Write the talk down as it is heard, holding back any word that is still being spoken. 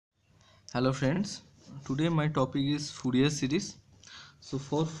Hello friends, today my topic is Fourier series. So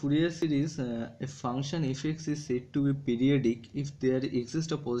for Fourier series, a function fx is said to be periodic if there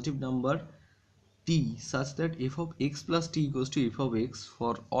exists a positive number t such that f of x plus t equals to f of x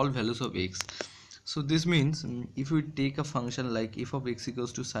for all values of x. So this means if we take a function like f of x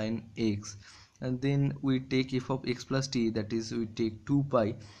equals to sine x, and then we take f of x plus t, that is we take 2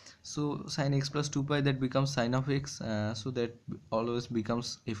 pi, so sine x plus 2 pi, that becomes sine of x, so that always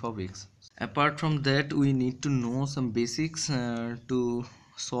becomes f of x. Apart from that, we need to know some basics to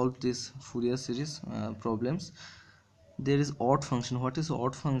solve this Fourier series problems. There is odd function. What is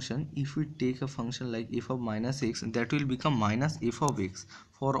odd function? If we take a function like f of minus x, that will become minus f of x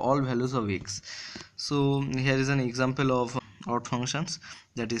for all values of x. So here is an example of odd functions,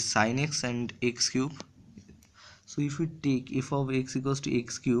 that is sine x and x cube. So if we take f of x equals to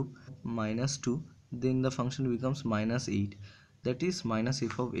x cube minus 2, then the function becomes minus 8, that is minus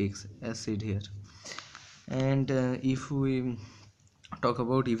f of x as said here. And if we talk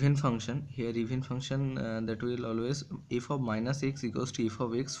about even function, here even function, that will always f of minus x equals to f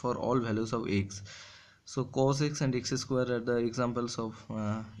of x for all values of x. So cos x and x square are the examples of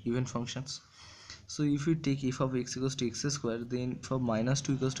even functions. So if you take f of x equals to x square, then f of minus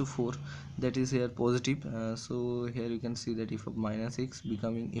 2 equals to 4, that is here positive. So here you can see that f of minus x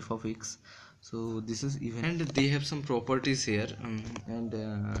becoming f of x. So this is even, and they have some properties here, and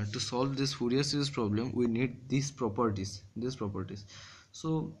to solve this Fourier series problem we need these properties.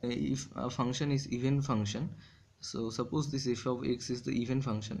 So if a function is even function, so suppose this f of x is the even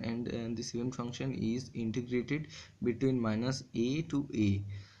function, and this even function is integrated between minus a to a,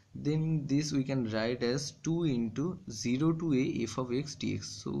 then this we can write as 2 into 0 to a f of x dx.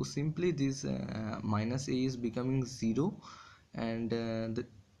 So simply this minus a is becoming 0, and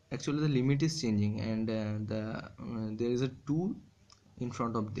actually the limit is changing, and there is a 2 in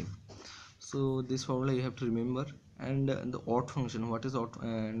front of them. So this formula you have to remember. And the odd function, what is odd?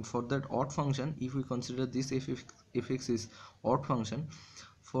 And for that odd function, if we consider this fx is odd function,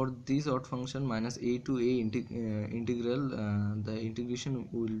 for this odd function minus a to a integral, the integration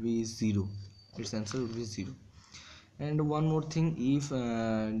will be 0, its answer will be 0. And one more thing, if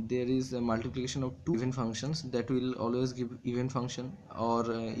there is a multiplication of two even functions, that will always give even function, or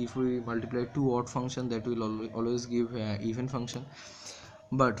if we multiply two odd function, that will always give even function.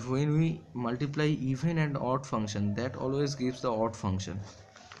 But when we multiply even and odd function, that always gives the odd function.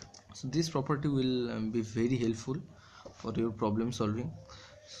 So this property will be very helpful for your problem solving.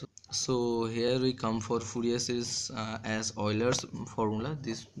 So here we come for Fourier series as Euler's formula.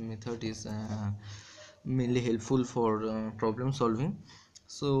 This method is mainly helpful for problem solving.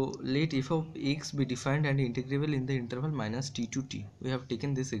 So let f of x be defined and integrable in the interval minus t to t. We have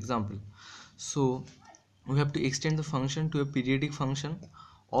taken this example. So we have to extend the function to a periodic function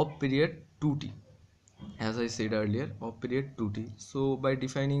of period 2t, as I said earlier, of period 2t. So by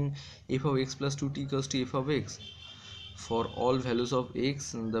defining f of x plus 2t equals to f of x for all values of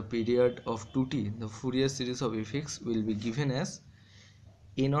x in the period of 2t, the Fourier series of fx will be given as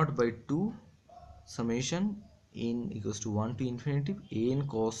a naught by 2 summation n equals to 1 to infinity an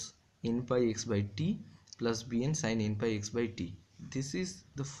cos n pi x by t plus bn sin n pi x by t. This is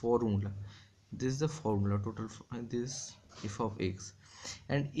the formula. This is the formula total this f of x.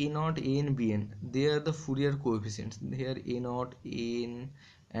 And a naught, an, bn, they are the Fourier coefficients. Here a naught, an,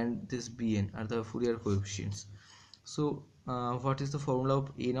 and this bn are the Fourier coefficients. So what is the formula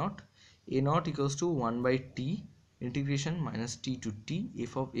of a naught? A naught equals to 1 by t integration minus t to t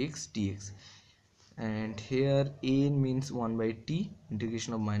f of x dx. And here an means 1 by t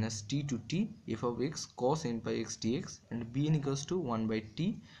integration of minus t to t f of x cos n pi x dx, and bn equals to 1 by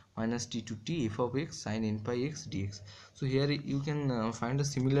t minus t to t f of x sin n pi x dx. So here you can find a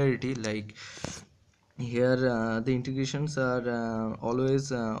similarity, like here the integrations are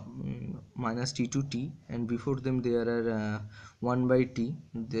always minus t to t, and before them there are 1 by t,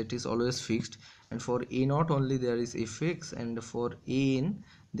 that is always fixed. And for a naught only there is fx, and for an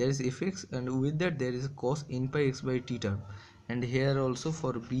there is fx, and with that there is cos n pi x by t term. And here also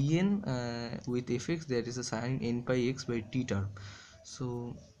for bn with fx there is a sin n pi x by t term.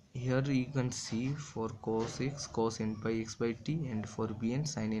 So here you can see for cos x cos n pi x by t, and for bn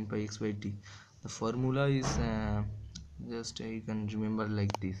sin n pi x by t. The formula is just you can remember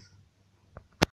like this.